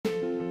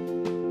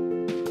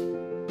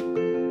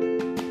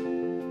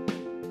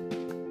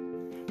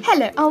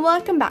Hello and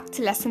welcome back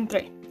to Lesson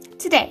 3.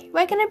 Today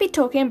we're going to be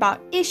talking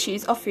about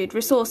issues of food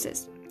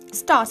resources.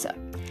 Starter.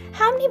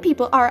 How many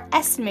people are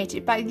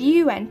estimated by the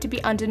UN to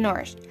be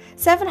undernourished?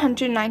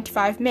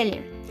 795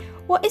 million.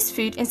 What is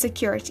food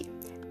insecurity?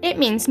 It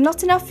means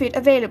not enough food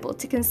available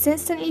to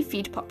consistently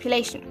feed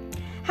population.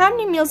 How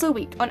many meals a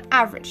week on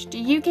average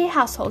do UK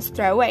households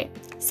throw away?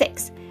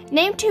 6.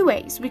 Name 2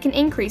 ways we can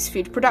increase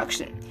food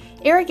production: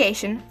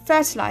 irrigation,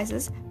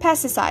 fertilizers,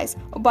 pesticides,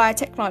 or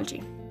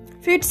biotechnology.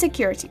 Food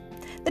security.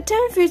 The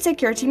term food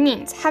security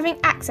means having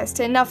access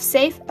to enough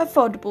safe,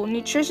 affordable,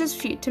 nutritious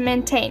food to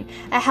maintain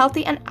a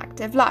healthy and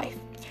active life.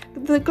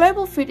 The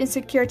Global Food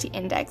Insecurity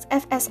Index,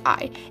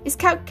 FSI, is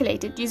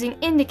calculated using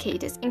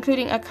indicators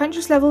including a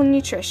country's level of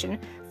nutrition,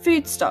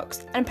 food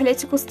stocks, and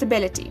political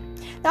stability.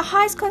 The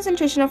highest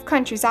concentration of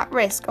countries at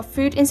risk of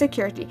food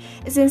insecurity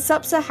is in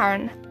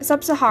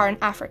sub-Saharan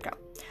Africa.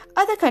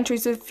 Other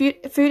countries with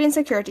food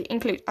insecurity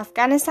include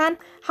Afghanistan,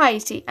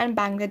 Haiti, and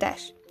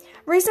Bangladesh.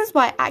 Reasons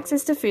why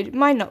access to food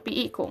might not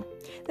be equal.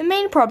 The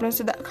main problems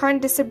with the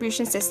current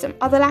distribution system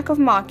are the lack of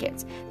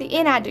markets, the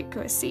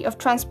inadequacy of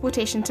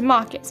transportation to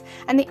markets,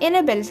 and the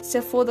inability to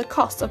afford the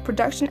costs of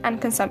production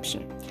and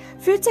consumption.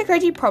 Food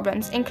security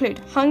problems include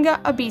hunger,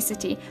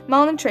 obesity,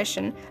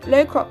 malnutrition,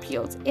 low crop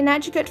yields,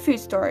 inadequate food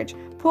storage,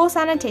 poor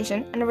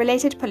sanitation, and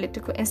related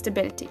political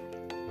instability.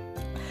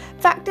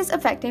 Factors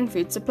affecting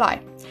food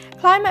supply.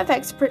 Climate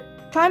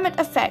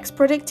affects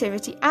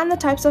productivity and the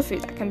types of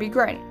food that can be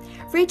grown.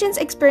 Regions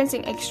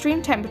experiencing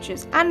extreme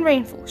temperatures and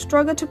rainfall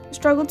struggle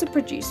to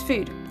produce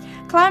food.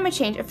 Climate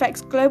change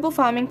affects global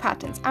farming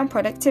patterns and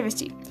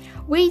productivity.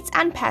 Weeds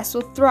and pests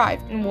will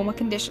thrive in warmer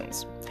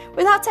conditions.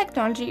 Without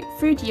technology,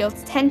 food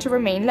yields tend to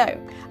remain low.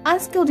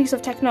 Unskilled use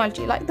of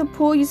technology, like the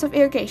poor use of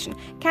irrigation,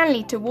 can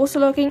lead to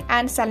waterlogging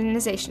and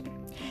salinization.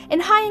 In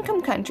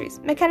high-income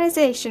countries,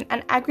 mechanization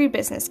and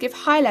agribusiness give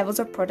high levels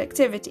of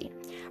productivity.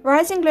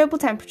 Rising global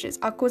temperatures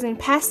are causing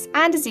pests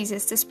and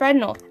diseases to spread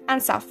north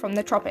and south from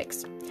the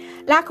tropics.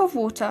 Lack of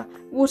water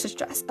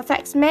stress,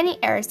 affects many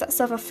areas that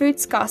suffer food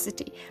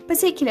scarcity,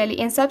 particularly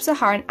in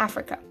sub-Saharan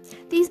Africa.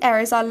 These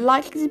areas are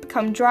likely to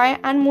become drier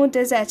and more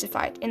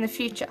desertified in the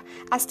future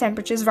as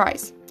temperatures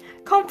rise.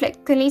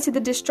 Conflict can lead to the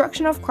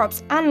destruction of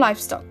crops and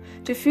livestock,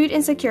 to food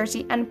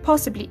insecurity and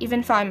possibly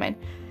even famine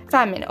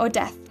or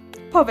death.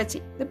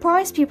 Poverty. The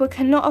poorest people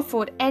cannot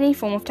afford any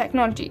form of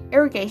technology,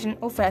 irrigation,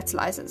 or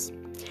fertilizers.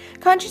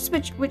 Countries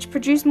which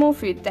produce more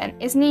food than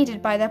is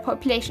needed by their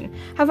population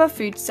have a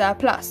food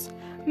surplus.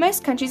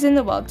 Most countries in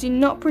the world do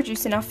not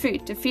produce enough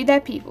food to feed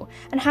their people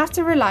and have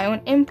to rely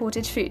on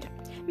imported food.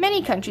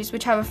 Many countries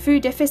which have a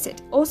food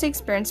deficit also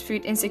experience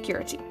food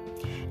insecurity.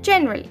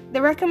 Generally,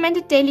 the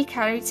recommended daily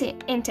calorie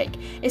intake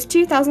is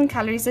 2,000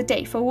 calories a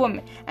day for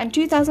women and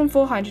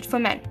 2,400 for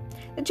men.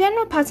 The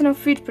general pattern of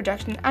food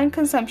production and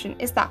consumption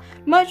is that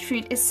much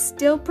food is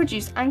still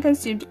produced and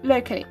consumed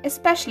locally,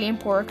 especially in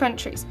poorer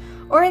countries,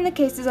 or in the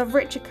cases of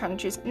richer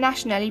countries,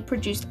 nationally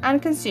produced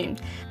and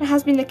consumed, and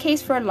has been the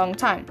case for a long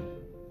time.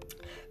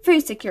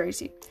 Food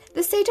security.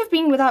 The state of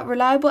being without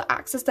reliable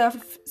access to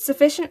a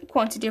sufficient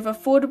quantity of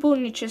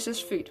affordable, nutritious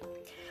food.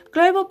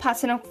 Global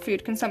pattern of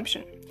food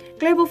consumption.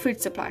 Global food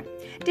supply.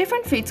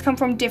 Different foods come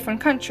from different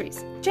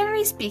countries.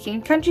 Generally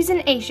speaking, countries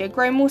in Asia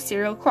grow more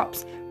cereal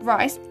crops,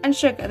 rice, and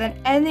sugar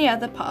than any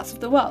other parts of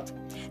the world.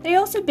 They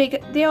are also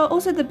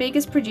the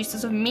biggest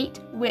producers of meat,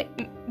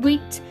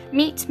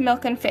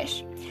 milk, and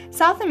fish.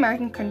 South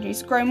American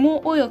countries grow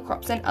more oil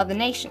crops than other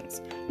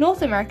nations.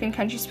 North American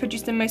countries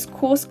produce the most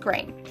coarse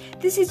grain.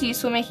 This is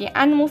used for making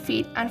animal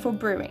feed and for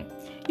brewing.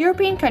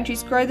 European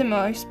countries grow the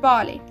most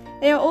barley.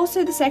 They are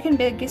also the second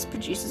biggest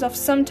producers of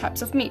some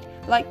types of meat,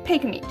 like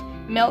pig meat,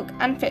 milk,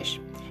 and fish.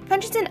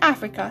 Countries in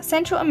Africa,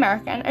 Central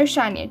America, and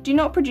Oceania do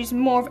not produce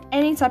more of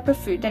any type of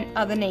food than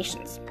other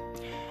nations.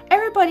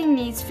 Everybody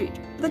needs food.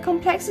 The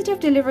complexity of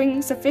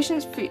delivering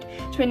sufficient food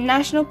to a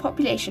national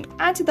population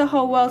and to the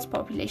whole world's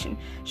population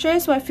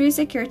shows why food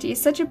security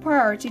is such a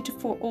priority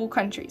for all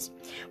countries,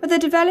 whether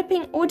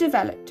developing or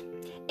developed.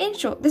 In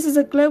short, this is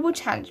a global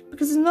challenge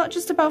because it's not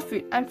just about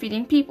food and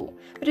feeding people,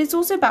 but it's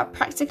also about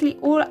practically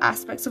all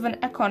aspects of an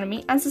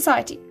economy and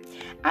society.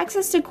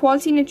 Access to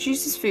quality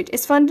nutritious food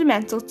is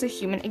fundamental to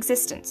human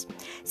existence.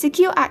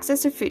 Secure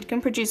access to food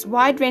can produce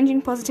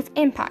wide-ranging positive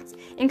impacts,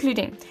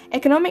 including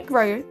economic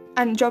growth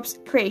and jobs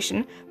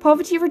creation,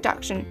 poverty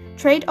reduction,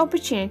 trade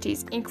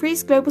opportunities,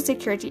 increased global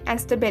security and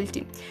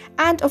stability,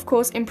 and of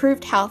course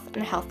improved health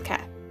and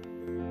healthcare.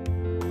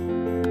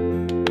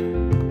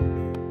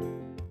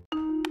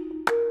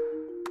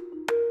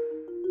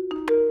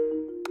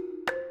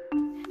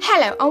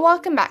 Hello and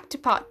welcome back to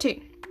part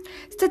 2.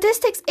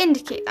 Statistics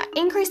indicate that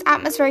increased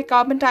atmospheric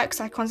carbon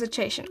dioxide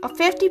concentration of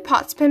 50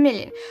 parts per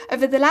million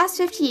over the last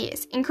 50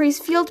 years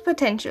increased field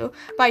potential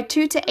by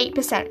 2 to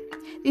 8%.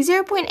 The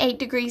 0.8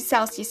 degrees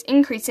Celsius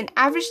increase in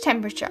average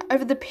temperature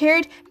over the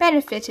period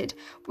benefited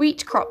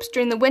wheat crops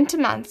during the winter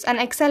months and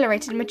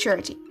accelerated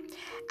maturity.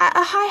 At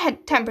a high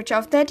temperature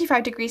of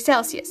 35 degrees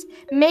Celsius,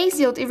 maize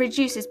yield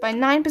reduces by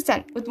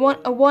 9% with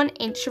a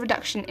 1-inch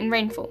reduction in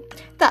rainfall.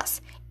 Thus,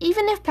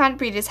 even if plant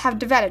breeders have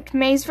developed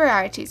maize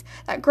varieties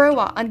that grow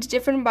well under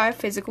different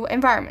biophysical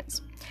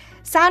environments.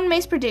 Sound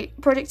maize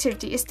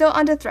productivity is still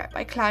under threat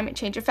by climate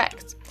change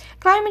effects.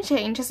 Climate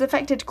change has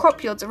affected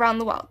crop yields around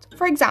the world.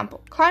 For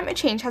example, climate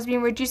change has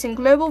been reducing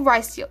global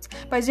rice yields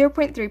by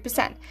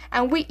 0.3%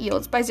 and wheat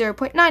yields by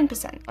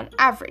 0.9% on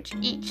average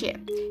each year.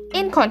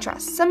 In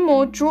contrast, some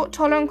more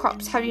drought-tolerant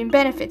crops have been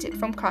benefited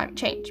from climate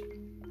change.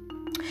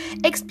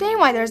 Explain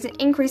why there is an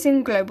increase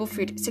in global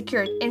food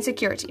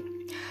insecurity.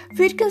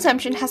 Food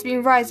consumption has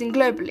been rising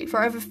globally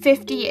for over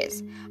 50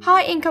 years.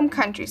 High-income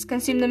countries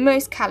consume the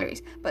most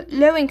calories, but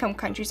low-income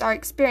countries are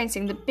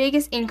experiencing the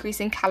biggest increase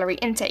in calorie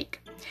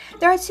intake.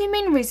 There are two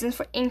main reasons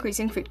for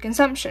increasing food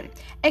consumption.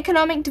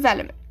 Economic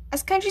development.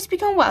 As countries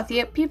become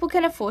wealthier, people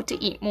can afford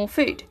to eat more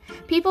food.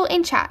 People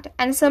in Chad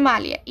and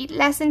Somalia eat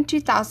less than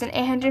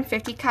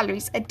 2,850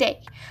 calories a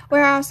day,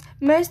 whereas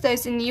most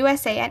those in the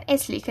USA and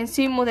Italy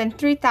consume more than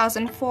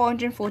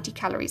 3,440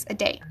 calories a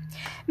day.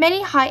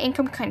 Many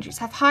high-income countries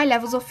have high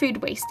levels of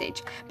food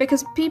wastage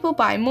because people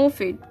buy more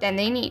food than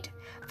they need.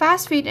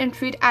 Fast food and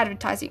food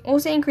advertising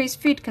also increase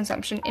food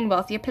consumption in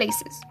wealthier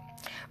places.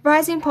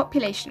 Rising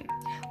population.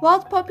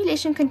 World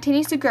population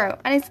continues to grow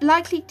and is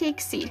likely to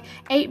exceed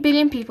 8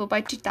 billion people by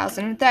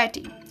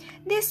 2030.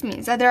 This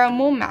means that there are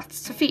more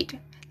mouths to feed.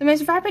 The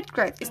most rapid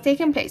growth is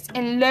taking place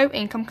in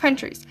low-income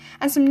countries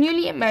and some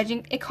newly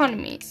emerging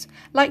economies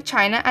like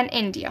China and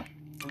India.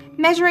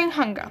 Measuring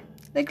hunger.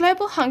 The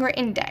Global Hunger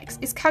Index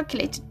is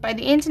calculated by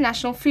the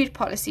International Food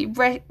Policy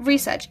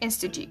Research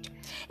Institute.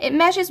 It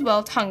measures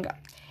world hunger.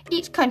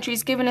 Each country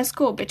is given a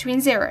score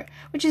between 0,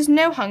 which is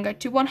no hunger,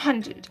 to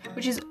 100,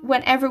 which is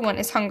when everyone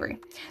is hungry.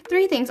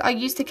 Three things are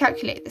used to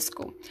calculate this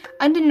score.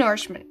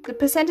 Undernourishment, the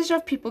percentage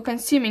of people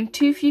consuming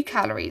too few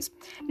calories.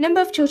 Number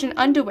of children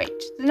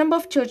underweight, the number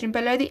of children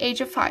below the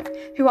age of 5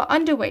 who are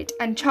underweight,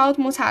 and child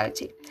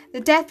mortality,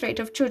 the death rate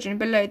of children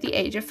below the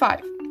age of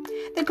 5.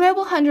 The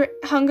Global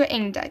Hunger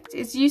Index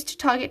is used to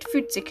target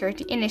food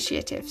security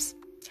initiatives.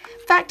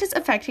 Factors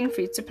affecting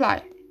food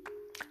supply.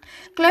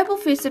 Global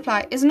food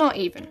supply is not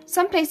even.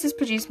 Some places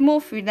produce more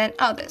food than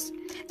others.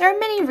 There are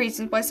many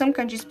reasons why some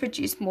countries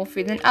produce more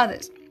food than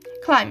others.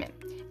 Climate.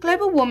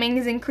 Global warming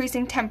is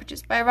increasing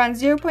temperatures by around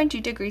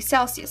 0.2 degrees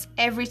Celsius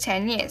every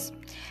 10 years.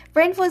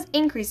 Rainfall is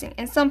increasing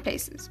in some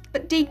places,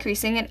 but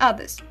decreasing in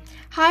others.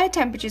 Higher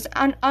temperatures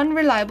and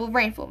unreliable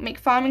rainfall make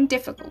farming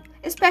difficult,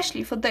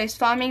 especially for those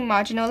farming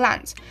marginal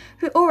lands,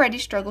 who already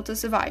struggle to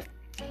survive.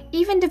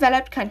 Even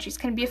developed countries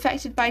can be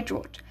affected by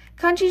drought.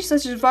 Countries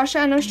such as Russia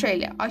and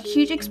Australia are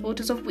huge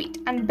exporters of wheat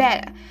and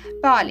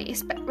barley,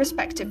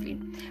 respectively.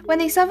 When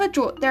they suffer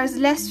drought, there is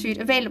less food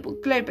available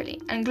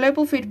globally, and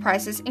global food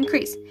prices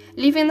increase,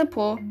 leaving the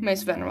poor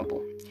most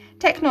vulnerable.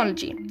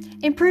 Technology.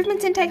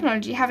 Improvements in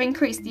technology have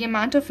increased the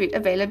amount of food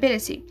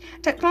availability.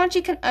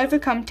 Technology can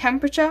overcome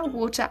temperature,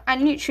 water,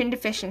 and nutrient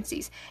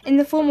deficiencies in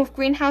the form of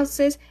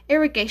greenhouses,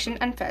 irrigation,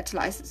 and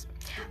fertilizers.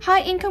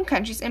 High-income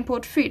countries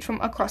import food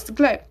from across the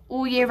globe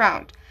all year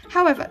round.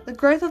 However, the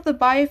growth of the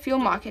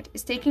biofuel market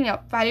is taking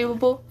up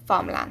valuable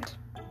farmland.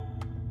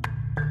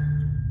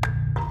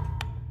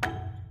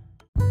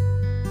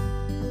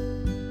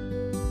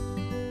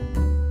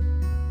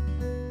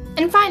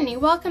 And finally,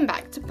 welcome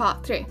back to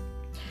part 3.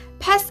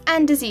 Pests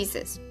and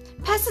diseases.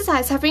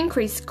 Pesticides have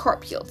increased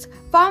crop yields.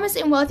 Farmers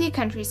in wealthier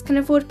countries can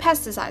afford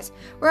pesticides,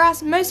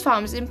 whereas most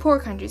farmers in poor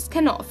countries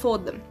cannot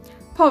afford them.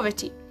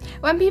 Poverty.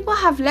 When people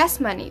have less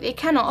money, they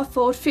cannot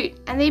afford food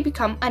and they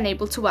become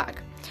unable to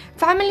work.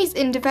 Families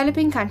in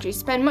developing countries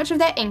spend much of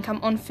their income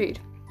on food.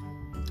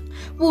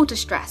 Water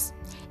stress.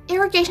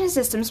 Irrigation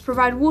systems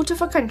provide water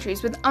for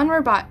countries with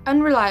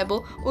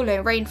unreliable or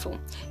low rainfall.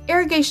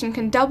 Irrigation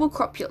can double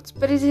crop yields,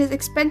 but it is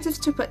expensive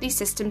to put these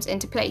systems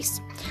into place.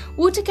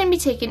 Water can be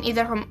taken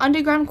either from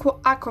underground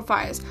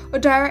aquifers or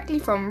directly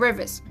from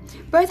rivers.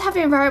 Both have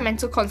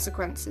environmental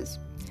consequences.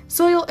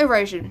 Soil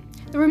erosion.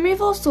 The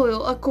removal of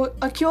soil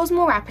occurs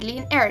more rapidly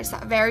in areas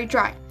that are very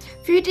dry.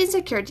 Food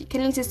insecurity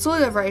can lead to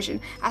soil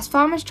erosion as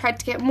farmers try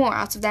to get more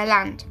out of their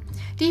land.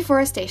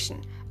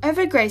 Deforestation.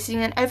 Overgrazing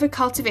and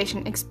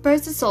overcultivation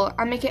expose the soil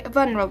and make it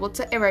vulnerable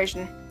to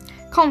erosion.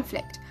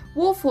 Conflict.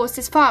 War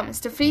forces farmers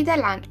to flee their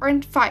land or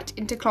fight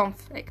into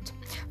conflict.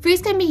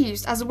 Foods can be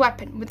used as a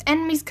weapon, with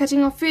enemies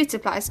cutting off food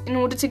supplies in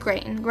order to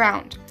gain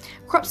ground.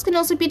 Crops can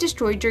also be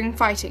destroyed during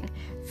fighting.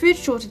 Food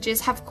shortages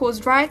have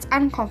caused riots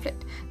and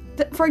conflict.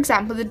 For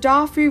example, the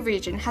Darfur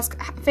region has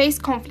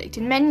faced conflict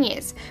in many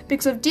years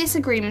because of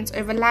disagreements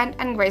over land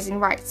and grazing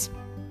rights.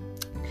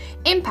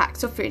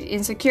 Impacts of food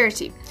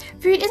insecurity.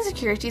 Food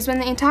insecurity is when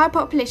the entire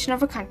population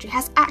of a country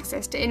has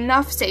access to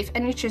enough safe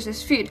and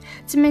nutritious food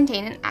to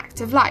maintain an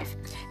active life.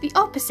 The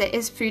opposite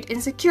is food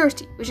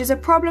insecurity, which is a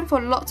problem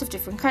for lots of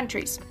different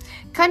countries.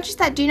 Countries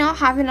that do not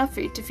have enough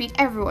food to feed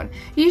everyone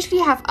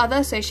usually have other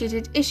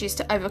associated issues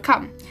to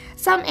overcome.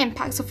 Some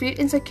impacts of food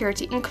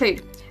insecurity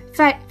include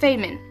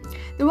famine.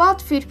 The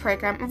World Food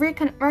Programme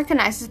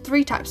recognizes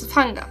 3 types of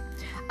hunger.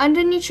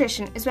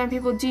 Undernutrition is when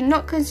people do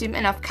not consume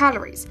enough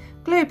calories.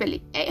 Globally,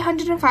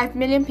 805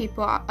 million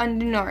people are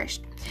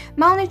undernourished.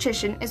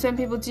 Malnutrition is when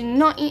people do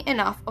not eat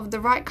enough of the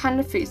right kind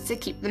of foods to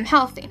keep them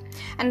healthy.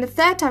 And the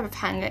third type of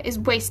hunger is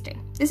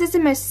wasting. This is the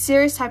most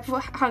serious type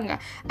of hunger,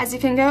 as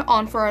it can go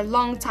on for a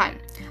long time.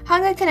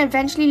 Hunger can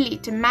eventually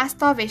lead to mass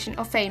starvation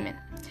or famine.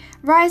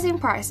 Rising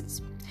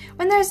prices.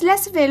 When there is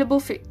less available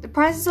food, the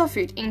prices of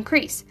food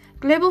increase.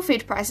 Global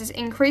food prices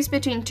increased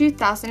between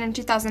 2000 and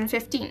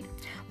 2015.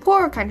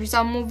 Poorer countries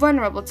are more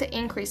vulnerable to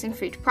increasing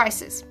food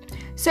prices.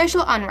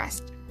 Social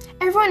unrest.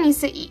 Everyone needs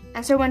to eat,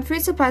 and so when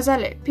food supplies are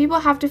low, people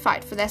have to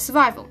fight for their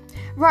survival.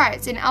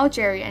 Riots in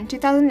Algeria in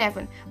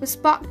 2011 were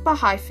sparked by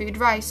high food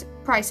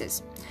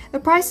prices. The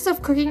prices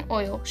of cooking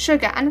oil,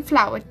 sugar, and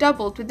flour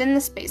doubled within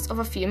the space of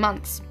a few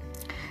months.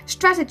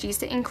 Strategies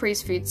to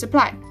increase food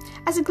supply.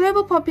 As the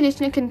global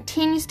population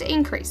continues to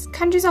increase,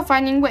 countries are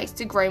finding ways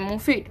to grow more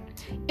food.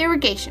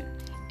 Irrigation.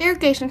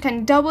 Irrigation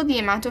can double the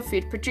amount of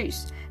food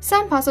produced.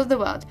 Some parts of the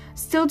world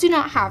still do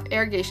not have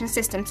irrigation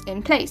systems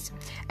in place.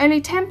 Only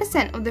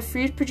 10% of the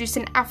food produced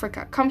in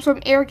Africa comes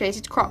from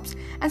irrigated crops,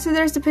 and so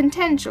there is the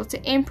potential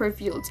to improve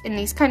yields in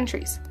these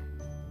countries.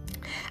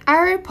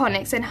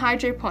 Aeroponics and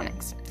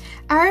hydroponics.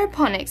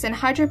 Aeroponics and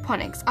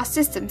hydroponics are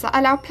systems that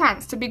allow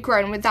plants to be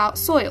grown without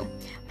soil.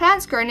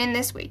 Plants grown in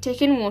this way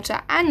take in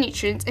water and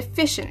nutrients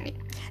efficiently.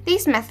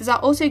 These methods are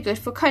also good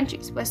for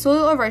countries where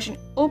soil erosion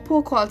or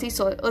poor quality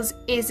soil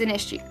is an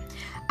issue.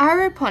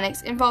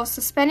 Aeroponics involves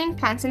suspending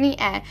plants in the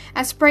air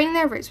and spraying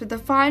their roots with a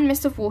fine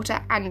mist of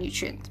water and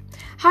nutrients.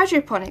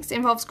 Hydroponics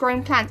involves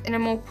growing plants in a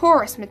more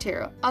porous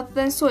material other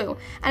than soil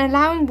and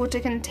allowing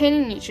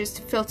water-containing nutrients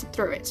to filter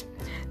through it.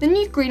 The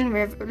New Green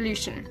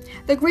Revolution.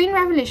 The Green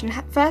Revolution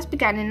first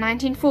began in the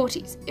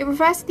 1940s. It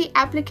refers to the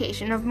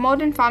application of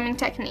modern farming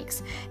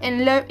techniques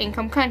in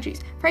low-income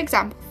countries, for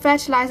example,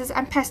 fertilizers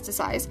and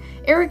pesticides,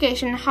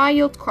 irrigation and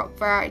high-yield crop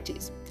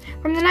varieties.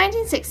 From the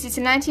 1960s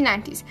to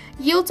 1990s,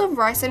 yields of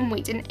rice and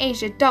wheat in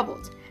Asia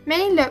doubled.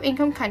 Many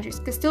low-income countries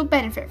could still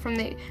benefit from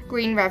the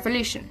Green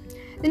Revolution.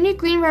 The New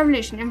Green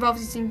Revolution involves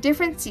using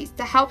different seeds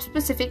to help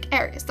specific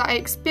areas that are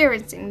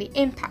experiencing the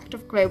impact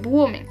of global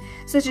warming,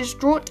 such as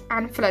drought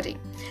and flooding.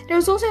 There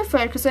is also a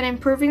focus on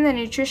improving the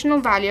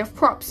nutritional value of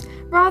crops,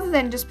 rather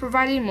than just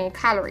providing more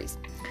calories.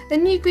 The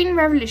New Green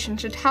Revolution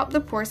should help the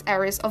poorest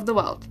areas of the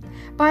world.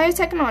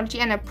 Biotechnology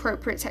and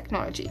appropriate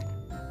technology.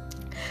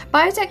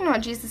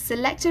 Biotechnology is the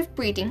selective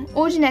breeding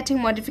or genetic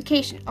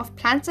modification of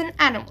plants and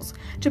animals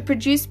to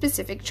produce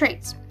specific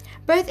traits.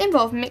 Both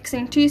involve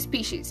mixing two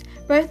species,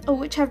 both of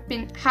which have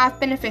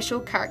beneficial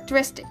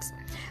characteristics.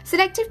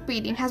 Selective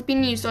breeding has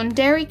been used on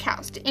dairy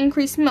cows to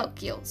increase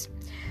milk yields.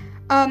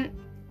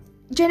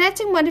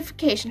 Genetic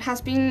modification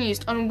has been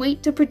used on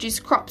wheat to produce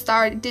crops that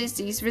are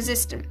disease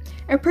resistant.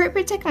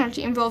 Appropriate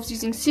technology involves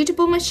using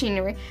suitable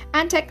machinery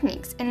and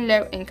techniques in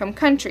low-income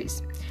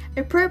countries.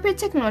 Appropriate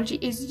technology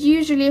is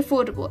usually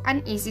affordable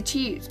and easy to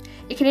use.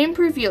 It can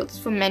improve yields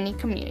for many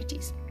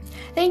communities.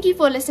 Thank you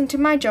for listening to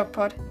my Job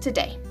Pod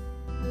today.